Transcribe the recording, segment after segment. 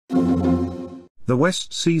The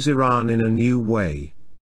West Sees Iran in a New Way.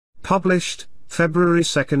 Published, February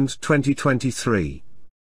 2, 2023.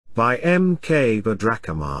 By M.K.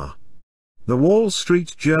 BHADRAKUMAR. The Wall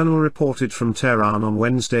Street Journal reported from Tehran on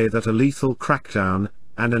Wednesday that a lethal crackdown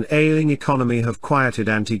and an ailing economy have quieted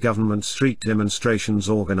anti-government street demonstrations.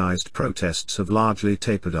 Organized protests have largely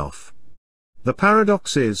tapered off. The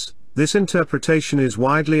paradox is, this interpretation is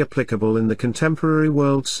widely applicable in the contemporary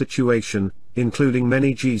world situation, including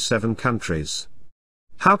many G7 countries.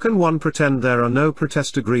 How can one pretend there are no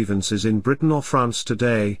protester grievances in Britain or France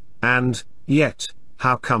today, and, yet,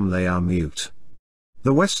 how come they are mute?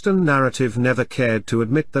 The Western narrative never cared to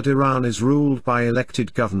admit that Iran is ruled by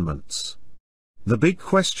elected governments. The big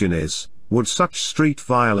question is, would such street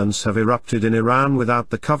violence have erupted in Iran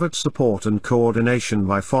without the covert support and coordination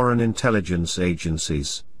by foreign intelligence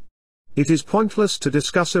agencies? It is pointless to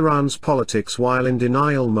discuss Iran's politics while in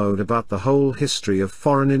denial mode about the whole history of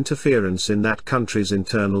foreign interference in that country's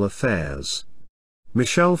internal affairs.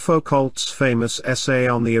 Michel Foucault's famous essay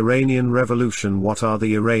on the Iranian Revolution, What Are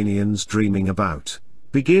the Iranians Dreaming About?,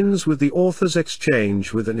 begins with the author's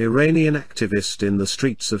exchange with an Iranian activist in the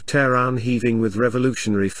streets of Tehran heaving with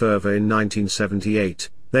revolutionary fervor in 1978,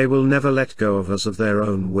 "They will never let go of us of their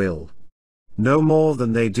own will. No more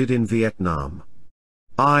than they did in Vietnam."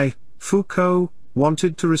 Foucault,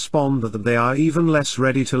 wanted to respond that they are even less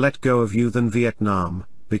ready to let go of you than Vietnam,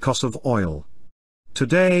 because of oil.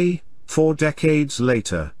 Today, 4 decades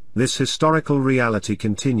later, this historical reality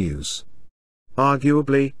continues.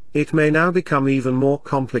 Arguably, it may now become even more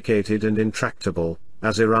complicated and intractable,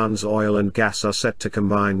 as Iran's oil and gas are set to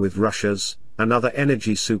combine with Russia's, another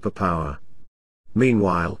energy superpower.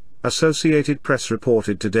 Meanwhile, Associated Press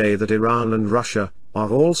reported today that Iran and Russia are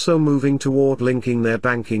also moving toward linking their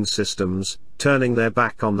banking systems, turning their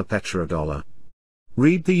back on the petrodollar.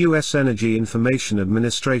 Read the U.S. Energy Information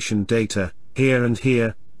Administration data, here and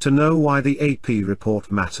here, to know why the AP report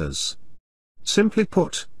matters. Simply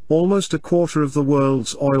put, almost a quarter of the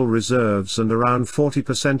world's oil reserves and around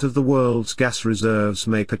 40% of the world's gas reserves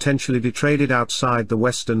may potentially be traded outside the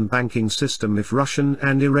Western banking system if Russian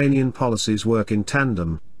and Iranian policies work in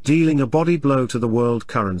tandem, dealing a body blow to the world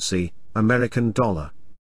currency, American dollar.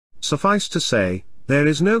 Suffice to say, there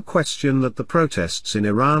is no question that the protests in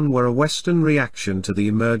Iran were a Western reaction to the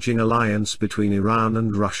emerging alliance between Iran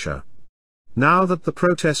and Russia. Now that the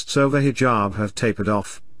protests over hijab have tapered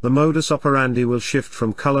off, the modus operandi will shift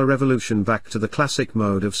from color revolution back to the classic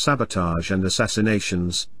mode of sabotage and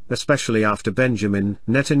assassinations, especially after Benjamin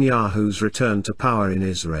Netanyahu's return to power in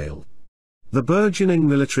Israel. The burgeoning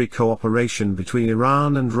military cooperation between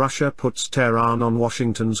Iran and Russia puts Tehran on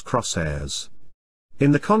Washington's crosshairs.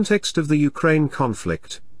 In the context of the Ukraine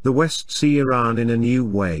conflict, the West see Iran in a new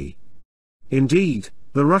way. Indeed,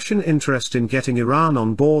 the Russian interest in getting Iran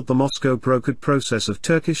on board the Moscow-brokered process of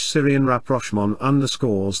Turkish-Syrian rapprochement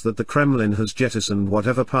underscores that the Kremlin has jettisoned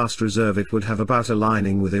whatever past reserve it would have about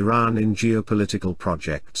aligning with Iran in geopolitical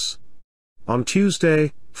projects. On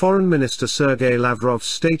Tuesday, Foreign Minister Sergei Lavrov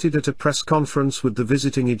stated at a press conference with the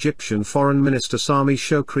visiting Egyptian Foreign Minister Sami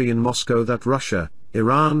Shokri in Moscow that Russia,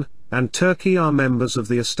 Iran, and Turkey are members of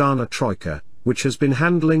the Astana Troika, which has been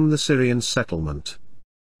handling the Syrian settlement.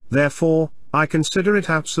 Therefore, I consider it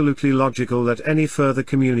absolutely logical that any further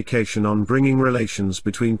communication on bringing relations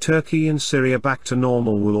between Turkey and Syria back to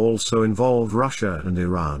normal will also involve Russia and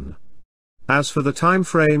Iran. As for the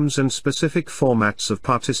timeframes and specific formats of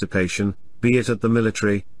participation, be it at the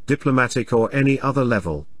military, diplomatic or any other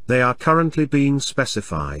level, they are currently being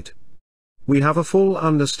specified. We have a full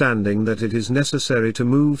understanding that it is necessary to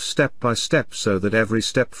move step by step so that every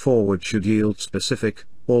step forward should yield specific,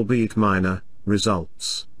 albeit minor,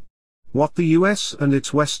 results. What the US and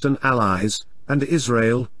its Western allies, and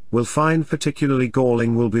Israel, will find particularly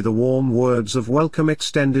galling will be the warm words of welcome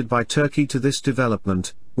extended by Turkey to this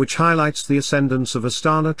development, which highlights the ascendance of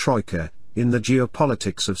Astana Troika in the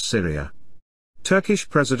geopolitics of Syria. Turkish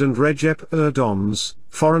President Recep Erdogan's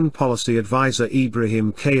foreign policy advisor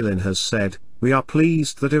Ibrahim Kalin has said, "We are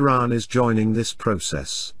pleased that Iran is joining this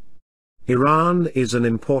process. Iran is an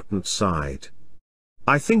important side.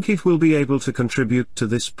 I think it will be able to contribute to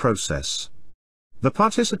this process." The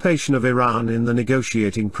participation of Iran in the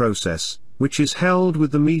negotiating process, which is held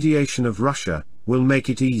with the mediation of Russia, will make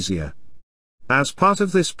it easier. As part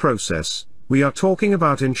of this process, we are talking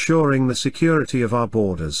about ensuring the security of our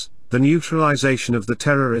borders, the neutralization of the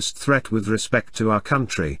terrorist threat with respect to our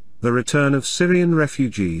country, the return of Syrian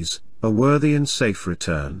refugees, a worthy and safe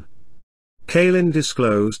return. Kalin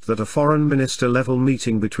disclosed that a foreign minister-level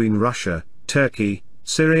meeting between Russia, Turkey,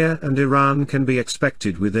 Syria and Iran can be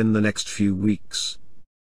expected within the next few weeks.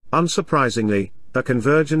 Unsurprisingly, a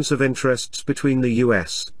convergence of interests between the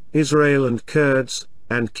US, Israel and Kurds,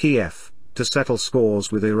 and Kiev, to settle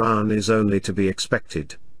scores with Iran is only to be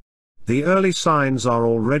expected. The early signs are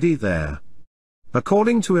already there.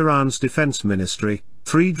 According to Iran's defense ministry,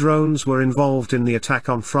 3 drones were involved in the attack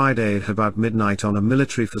on Friday at about midnight on a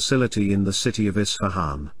military facility in the city of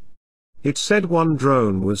Isfahan. It said 1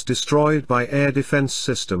 drone was destroyed by air defense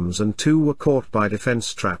systems and 2 were caught by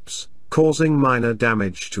defense traps, causing minor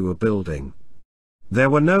damage to a building. There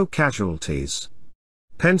were no casualties.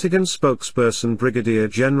 Pentagon spokesperson Brigadier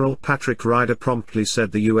General Patrick Ryder promptly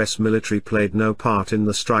said the U.S. military played no part in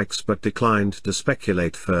the strikes but declined to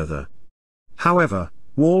speculate further. However,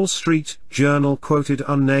 Wall Street Journal quoted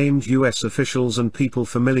unnamed U.S. officials and people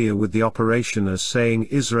familiar with the operation as saying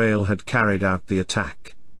Israel had carried out the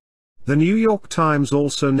attack. The New York Times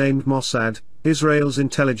also named Mossad, Israel's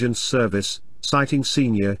intelligence service, citing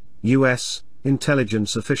senior U.S.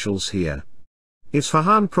 intelligence officials here.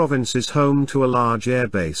 Isfahan province is home to a large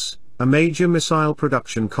airbase, a major missile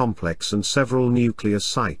production complex and several nuclear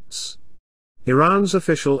sites. Iran's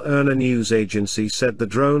official IRNA news agency said the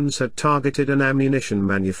drones had targeted an ammunition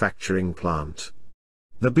manufacturing plant.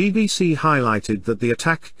 The BBC highlighted that the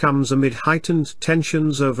attack comes amid heightened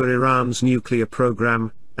tensions over Iran's nuclear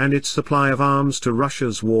program, and its supply of arms to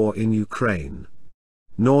Russia's war in Ukraine.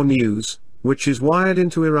 Noor News, which is wired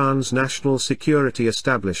into Iran's national security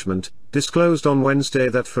establishment, disclosed on Wednesday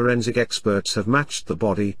that forensic experts have matched the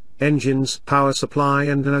body, engines, power supply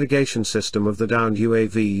and navigation system of the downed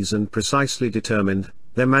UAVs and precisely determined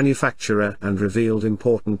their manufacturer and revealed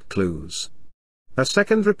important clues. A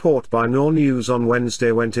second report by Noor News on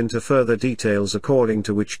Wednesday went into further details according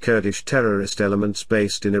to which Kurdish terrorist elements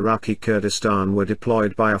based in Iraqi Kurdistan were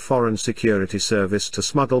deployed by a foreign security service to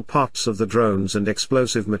smuggle parts of the drones and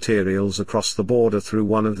explosive materials across the border through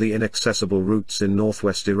one of the inaccessible routes in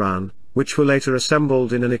northwest Iran, which were later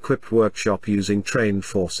assembled in an equipped workshop using trained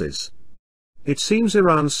forces. It seems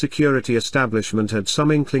Iran's security establishment had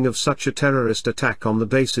some inkling of such a terrorist attack on the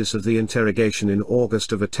basis of the interrogation in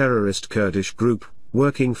August of a terrorist Kurdish group,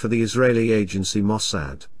 working for the Israeli agency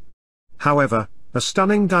Mossad. However, a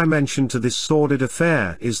stunning dimension to this sordid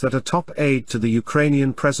affair is that a top aide to the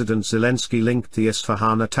Ukrainian President Zelensky linked the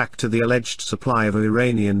Isfahan attack to the alleged supply of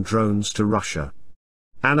Iranian drones to Russia.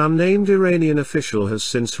 An unnamed Iranian official has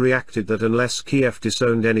since reacted that unless Kiev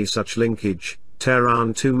disowned any such linkage,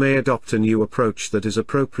 Tehran too may adopt a new approach that is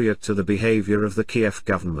appropriate to the behavior of the Kiev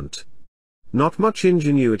government. Not much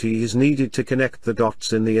ingenuity is needed to connect the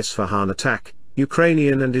dots in the Isfahan attack.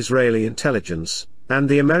 Ukrainian and Israeli intelligence, and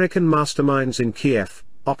the American masterminds in Kiev,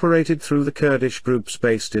 operated through the Kurdish groups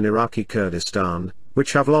based in Iraqi Kurdistan,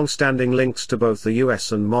 which have long-standing links to both the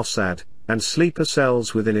US and Mossad, and sleeper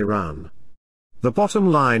cells within Iran. The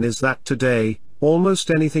bottom line is that today, almost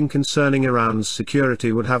anything concerning Iran's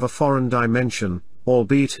security would have a foreign dimension,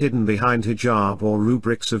 albeit hidden behind hijab or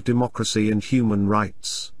rubrics of democracy and human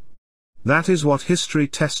rights. That is what history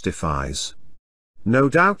testifies. No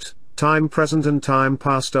doubt, time present and time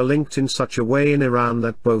past are linked in such a way in Iran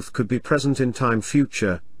that both could be present in time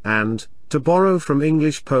future, and, to borrow from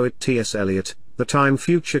English poet T.S. Eliot, the time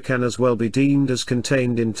future can as well be deemed as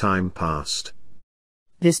contained in time past.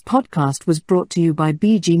 This podcast was brought to you by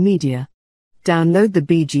BG Media. Download the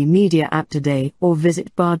BG Media app today or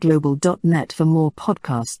visit barglobal.net for more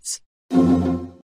podcasts.